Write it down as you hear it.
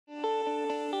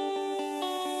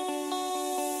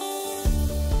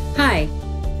Hi,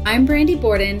 I'm Brandy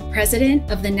Borden, President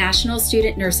of the National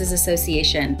Student Nurses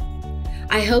Association.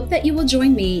 I hope that you will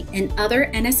join me and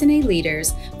other NSNA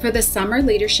leaders for the Summer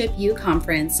Leadership U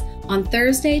Conference on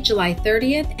Thursday, July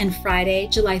 30th and Friday,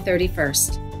 July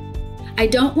 31st. I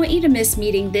don't want you to miss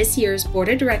meeting this year's Board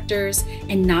of Directors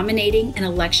and Nominating and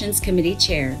Elections Committee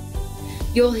Chair.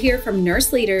 You'll hear from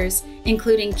nurse leaders,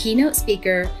 including keynote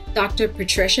speaker Dr.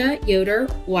 Patricia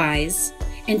Yoder-Wise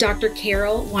and Dr.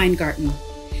 Carol Weingarten.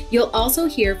 You'll also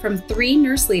hear from 3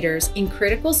 nurse leaders in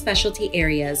critical specialty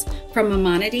areas from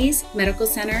Maimonides Medical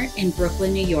Center in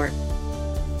Brooklyn, New York.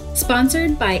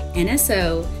 Sponsored by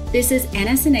NSO, this is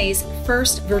NSNA's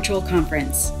first virtual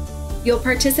conference. You'll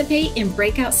participate in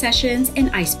breakout sessions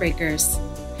and icebreakers.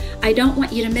 I don't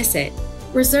want you to miss it.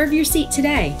 Reserve your seat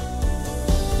today.